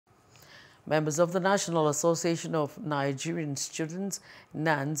Members of the National Association of Nigerian Students,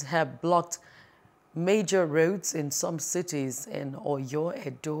 NANS, have blocked major roads in some cities in Oyo,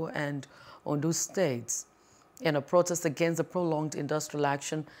 Edo, and Ondo States in a protest against the prolonged industrial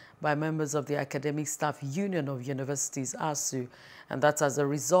action by members of the Academic Staff Union of Universities, ASUU, and that's as a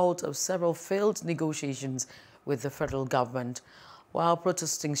result of several failed negotiations with the federal government. While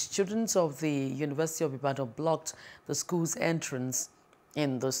protesting students of the University of Ibadan blocked the school's entrance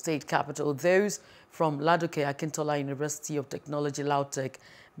in the state capital, those from Ladoke Akintola University of Technology, Lautech,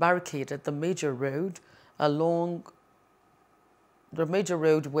 barricaded the major road along the major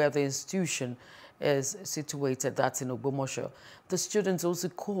road where the institution is situated, that's in Ogbomoso. The students also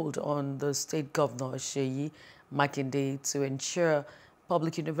called on the state governor, A.S.U.U, Makinde, to ensure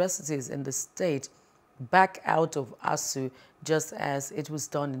public universities in the state back out of ASUU, just as it was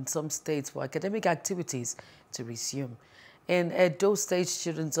done in some states for academic activities to resume. In Ondo States,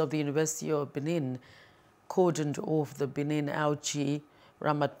 students of the University of Benin cordoned off the Benin Auchi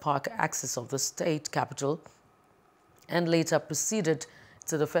Ramat Park axis of the state capital and later proceeded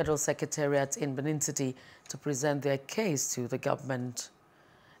to the Federal Secretariat in Benin City to present their case to the government.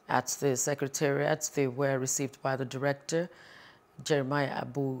 At the Secretariat, they were received by the director, Jeremiah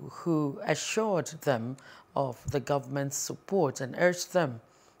Abu, who assured them of the government's support and urged them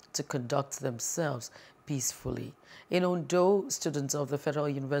to conduct themselves peacefully. In Ondo, students of the Federal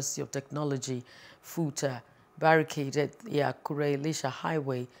University of Technology, FUTA, barricaded the Akure-Elisha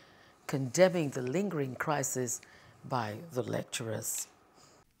Highway, condemning the lingering crisis by the lecturers.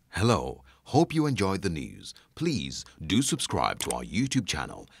 Hello, hope you enjoyed the news. Please do subscribe to our YouTube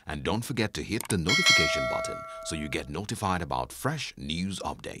channel and don't forget to hit the notification button so you get notified about fresh news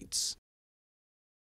updates.